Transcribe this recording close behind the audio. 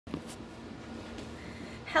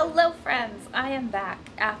Hello friends, I am back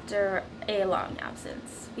after a long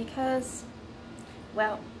absence because,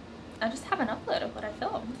 well, I just haven't uploaded what I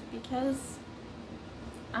filmed because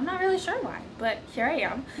I'm not really sure why, but here I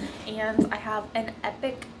am, and I have an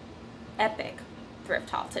epic thrift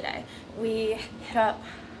haul today. We hit up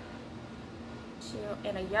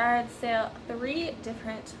in a yard sale 3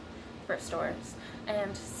 different thrift stores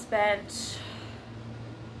and spent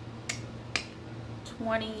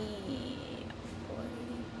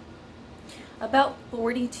about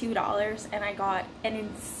 $42, and I got an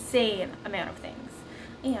insane amount of things,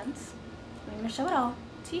 and I'm going to show it all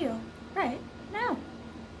to you right now.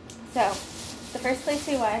 So the first place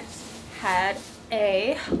we went had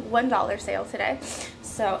a $1 sale today,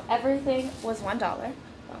 so everything was $1.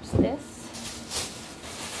 Watch this,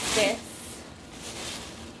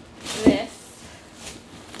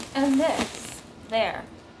 and this there.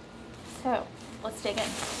 So let's dig in.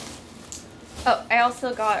 Oh, I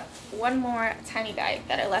also got one more tiny bag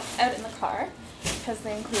that I left out in the car because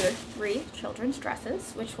they include 3 children's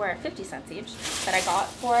dresses, which were 50 cents each, that I got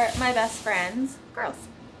for my best friend's girls.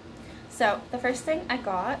 So the first thing I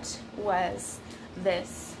got was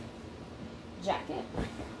this jacket.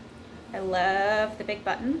 I love the big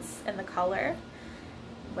buttons and the color.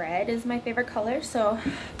 Red is my favorite color, so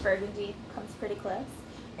burgundy comes pretty close.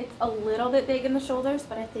 It's a little bit big in the shoulders,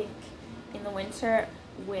 but I think in the winter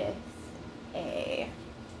with a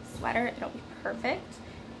sweater it'll be perfect,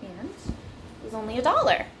 and it was only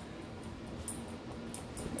 $1.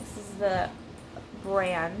 This is the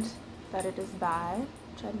brand that it is by,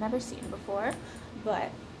 which I've never seen before,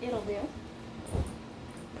 but it'll do.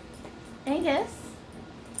 And yes,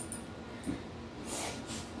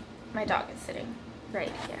 my dog is sitting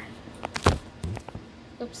right here.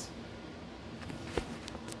 Oops.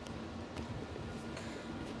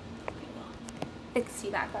 Fix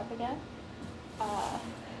you back up again. Oh,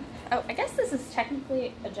 I guess this is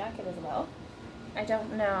technically a jacket as well. I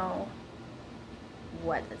don't know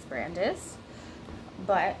what this brand is,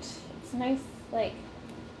 but it's a nice, like,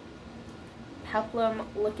 peplum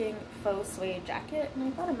looking faux suede jacket, and I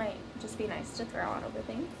thought it might just be nice to throw on over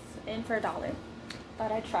things. And for $1,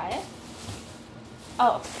 thought I'd try it.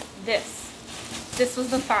 Oh, this was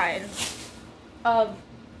the find of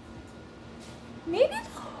maybe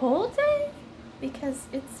the whole day, because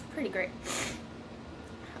it's pretty great.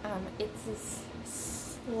 It's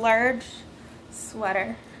this large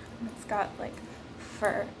sweater, and it's got like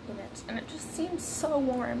fur in it, and it just seems so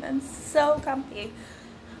warm and so comfy,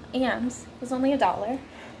 and it was only $1,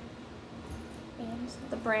 and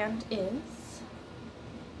the brand is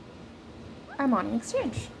Armani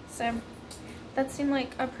Exchange, so that seemed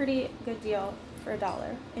like a pretty good deal for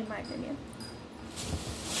 $1 in my opinion.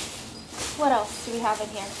 What else do we have in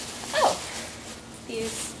here? Oh,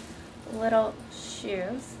 these little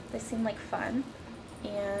shoes. They seem like fun,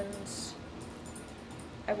 and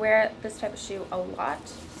I wear this type of shoe a lot,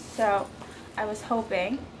 so I was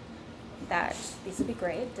hoping that these would be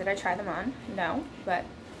great. Did I try them on? No, but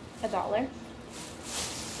 $1.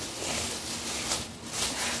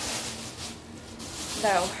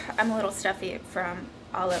 Though I'm a little stuffy from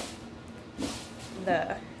all of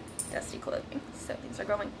the dusty clothing, so these are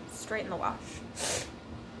going straight in the wash.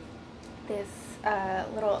 This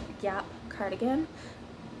little Gap cardigan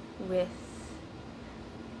with,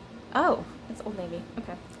 oh, it's Old Navy.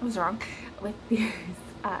 Okay, I was wrong. With these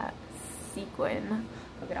sequin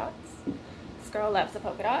polka dots. This girl loves the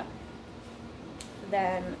polka dot.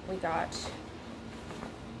 Then we got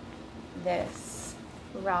this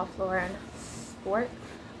Ralph Lauren sport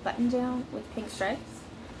button down with pink stripes,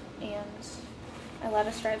 and I love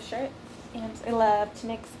a striped shirt, and I love to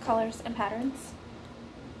mix colors and patterns.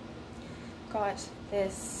 Got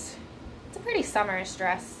this, it's a pretty summerish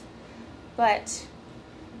dress, but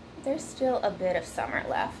there's still a bit of summer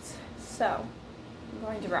left, so I'm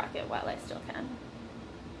going to rock it while I still can.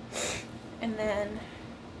 And then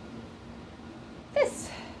this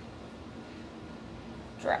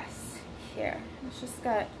dress here, it's just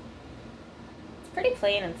got, it's pretty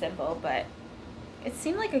plain and simple, but it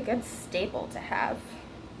seemed like a good staple to have.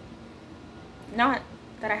 Not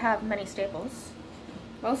that I have many staples.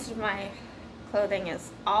 Most of my clothing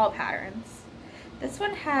is all patterns. This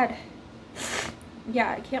one had,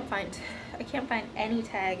 yeah, I can't find any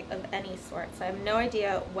tag of any sort, so I have no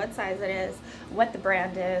idea what size it is, what the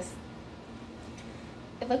brand is.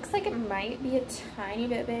 It looks like it might be a tiny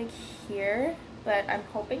bit big here, but I'm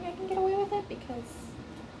hoping I can get away with it because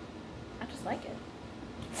I just like it.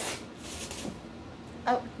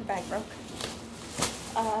 Oh, the bag broke.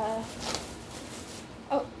 Oh,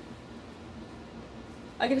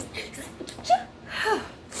 I gotta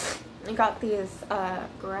I got these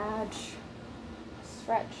garage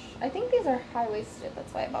stretch. I think these are high-waisted,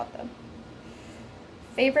 that's why I bought them.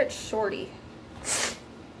 Favorite shorty.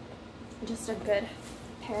 Just a good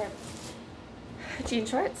pair of jean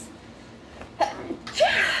shorts.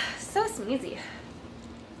 So sneezy.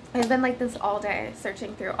 I've been like this all day,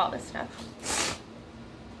 searching through all this stuff.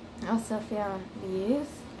 I also found these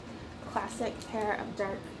classic pair of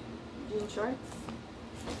dark jean shorts.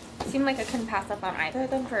 Seemed like I couldn't pass up on either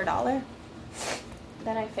of them for $1.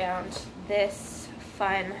 Then I found this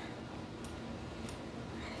fun,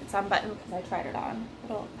 it's unbuttoned because I tried it on,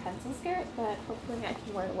 little pencil skirt that hopefully I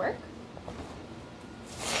can wear to work.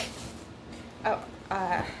 Oh,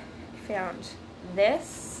 found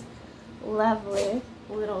this lovely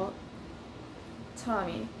little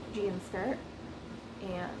Tommy jean skirt,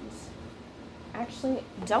 and actually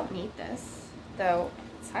don't need this, though.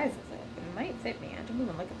 What size is it? It might fit me. I didn't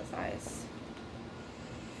even look at the size.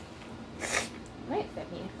 It might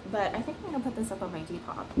fit me, but I think I'm gonna put this up on my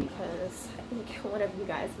Depop because I think one of you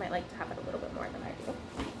guys might like to have it a little bit more than I do.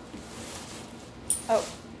 Oh,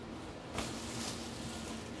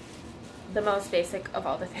 the most basic of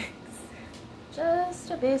all the things.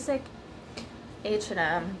 Just a basic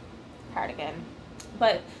H&M cardigan,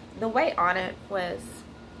 but the white on it was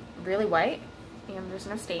really white, and there's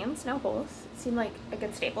no stains, no holes. It seemed like a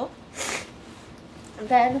good staple. And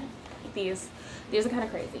then these are kind of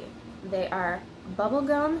crazy. They are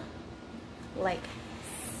bubblegum, like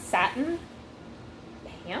satin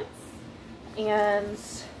pants, and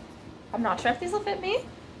I'm not sure if these will fit me,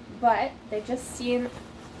 but they just seem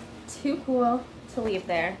too cool to leave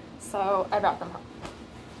there, so I brought them home.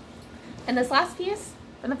 And this last piece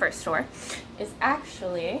from the first store is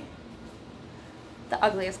actually the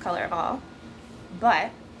ugliest color of all, but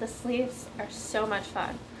the sleeves are so much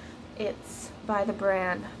fun. It's by the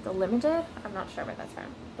brand The Limited. I'm not sure where that's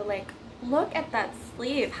from, but like, look at that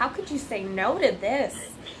sleeve. How could you say no to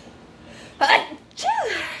this?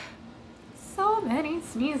 So many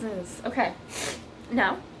sneezes. Okay,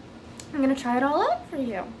 now I'm gonna try it all out for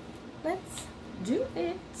you. Let's do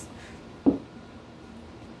it.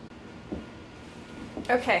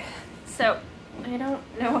 Okay, so I don't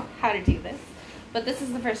know how to do this, but this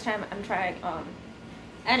is the first time I'm trying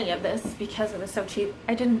any of this because it was so cheap.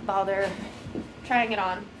 I didn't bother trying it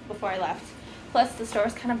on before I left. Plus, the store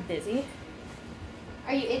was kind of busy.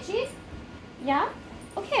 Are you itchy? Yeah?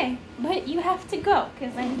 Okay, but you have to go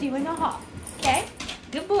because I'm doing a haul. Okay?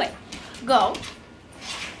 Good boy. Go.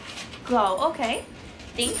 Go. Okay.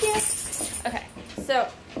 Thank you. Okay, so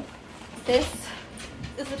this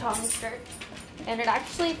is the Tommy skirt, and it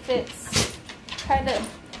actually fits kind of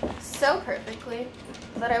so perfectly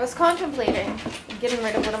that I was contemplating getting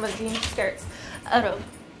rid of one of my jean skirts out of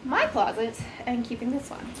my closet and keeping this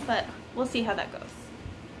one, but we'll see how that goes.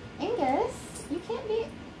 Angus, you can't be...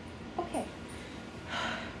 Okay.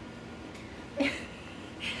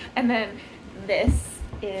 And then this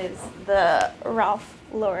is the Ralph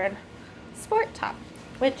Lauren sport top,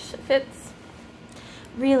 which fits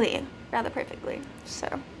really rather perfectly,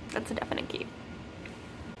 so that's a definite keep.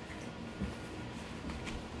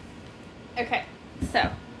 Okay,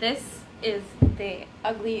 so this is the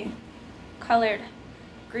ugly colored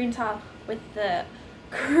green top with the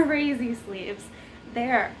crazy sleeves.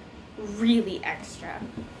 They're really extra,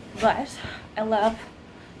 but I love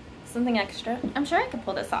something extra. I'm sure I could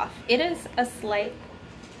pull this off. It is a slightly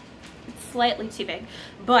too big,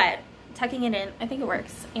 but tucking it in, I think it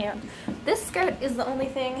works. And this skirt is the only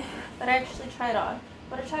thing that I actually tried on,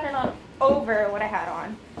 but I tried it on over what I had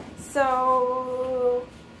on. So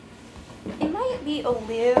it might be a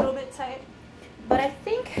little bit tight, but I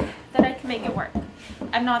think that I can make it work.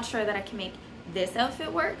 I'm not sure that I can make this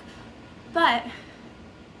outfit work, but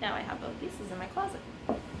now I have both pieces in my closet.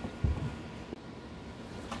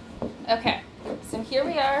 Okay, so here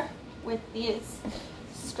we are with these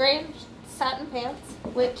strange satin pants,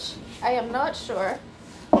 which I am not sure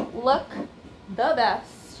look the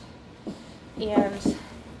best, and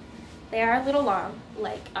they are a little long.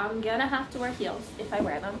 Like, I'm gonna have to wear heels if I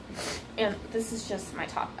wear them, and this is just my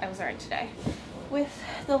top I was wearing today with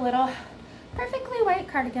the little perfectly white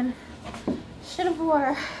cardigan. Should have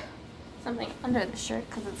wore something under the shirt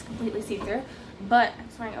because it's completely see-through, but I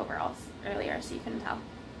was wearing overalls earlier so you couldn't tell.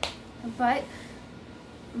 But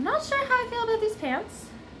I'm not sure how I feel about these pants.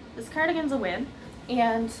 This cardigan's a win,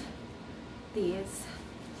 and these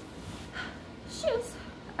shoes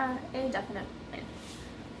are a definite win.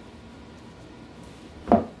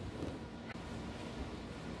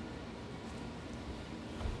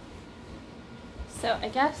 So I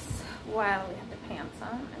guess while we have the pants on,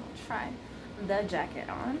 I will try the jacket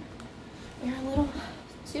on. We are a little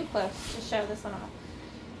too close to show this one off.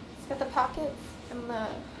 It's got the pockets and the...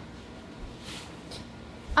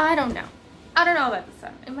 I don't know. I don't know about this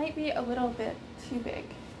one. It might be a little bit too big.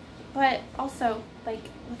 But also, like,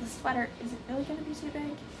 with a sweater, is it really going to be too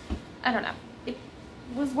big? I don't know. It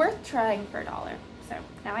was worth trying for $1. So,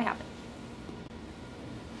 now I have it.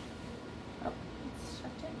 Oh, let's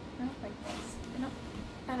stretch it. I don't like this.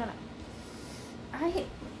 I don't know.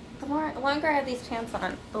 The longer I have these pants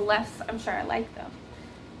on, the less I'm sure I like them.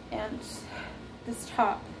 And this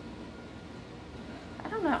top, I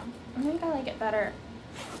don't know. I think I like it better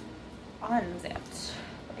unzipped.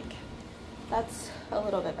 Like, that's a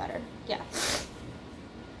little bit better. Yeah.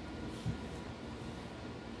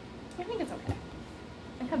 I think it's okay.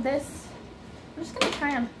 I have this. I'm just gonna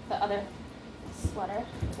try on the other sweater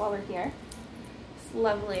while we're here. This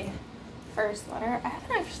lovely fur sweater. I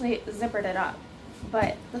haven't actually zippered it up,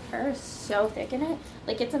 but the fur is so thick in it.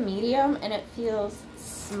 Like, it's a medium and it feels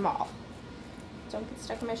small. Don't get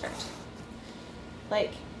stuck in my shirt.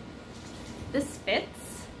 Like, this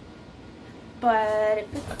fits, but it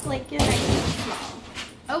fits like it's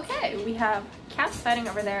small. Okay, we have cats fighting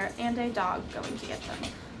over there and a dog going to get them.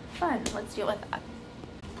 Fun, let's deal with that.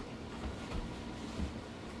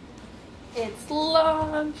 It's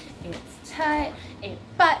long, it's tight, it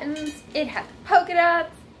buttons, it has polka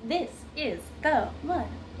dots. This is the one.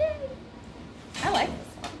 Yay. I like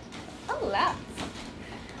this one a lot.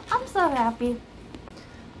 I'm so happy.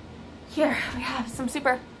 Here we have some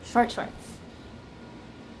super short shorts.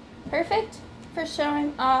 Perfect for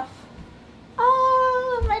showing off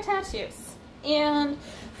all of my tattoos and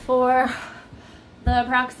for the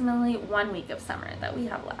approximately 1 week of summer that we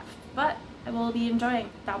have left. But I will be enjoying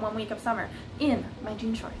that 1 week of summer in my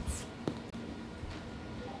jean shorts.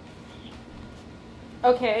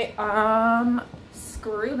 Okay,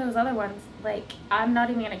 screw those other ones. Like, I'm not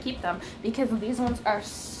even gonna keep them because these ones are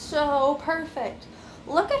so perfect.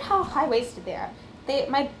 Look at how high-waisted they are.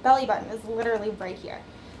 My belly button is literally right here.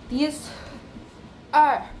 These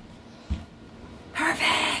are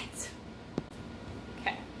perfect.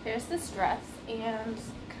 Okay, there's this dress, and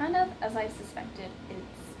kind of as I suspected,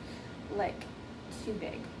 it's like too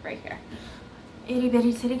big right here. Itty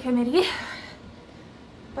bitty titty committee.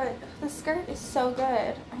 But the skirt is so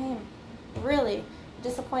good. I am really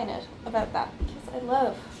disappointed about that because I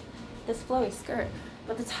love this flowy skirt.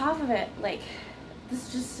 But the top of it, like,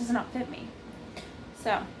 this just does not fit me.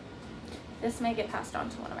 So this may get passed on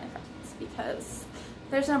to one of my friends because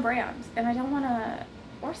there's no brand and I don't want to,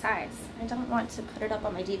 or size. I don't want to put it up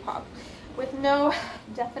on my Depop with no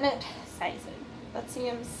definite sizing. That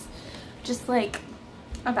seems just like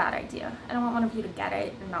a bad idea. I don't want one of you to get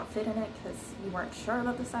it and not fit in it because you weren't sure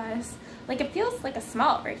about the size. Like, it feels like a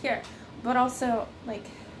small right here, but also like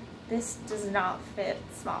this does not fit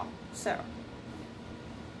small. So,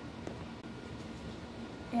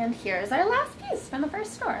 and here's our last piece from the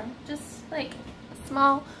first store. Just like a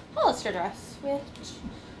small Hollister dress with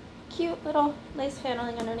cute little lace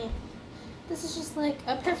paneling underneath. This is just like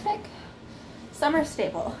a perfect summer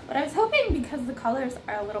staple. But I was hoping because the colors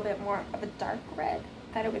are a little bit more of a dark red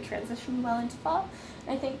that it would transition well into fall.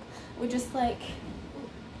 I think we just like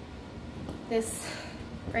this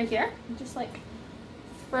right here, just like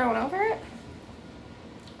thrown over it.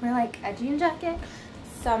 We're like a jean jacket,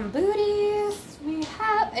 some booties. We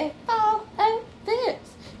have a fall outfit.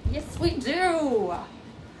 Yes, we do.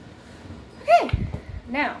 Okay,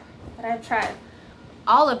 now that I've tried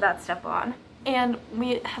all of that stuff on, and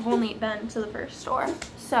we have only been to the first store,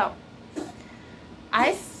 so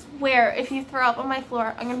I swear if you throw up on my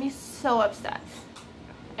floor, I'm gonna be so upset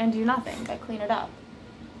and do nothing but clean it up.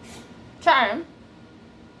 Charm,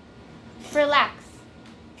 relax.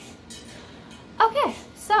 Okay,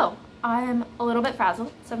 so I'm a little bit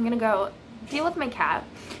frazzled, so I'm gonna go deal with my cat,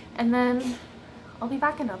 and then I'll be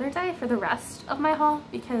back another day for the rest of my haul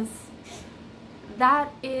because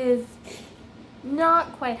that is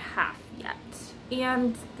not quite half yet,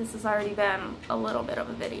 and this has already been a little bit of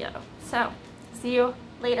a video. So see you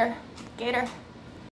later, Gator.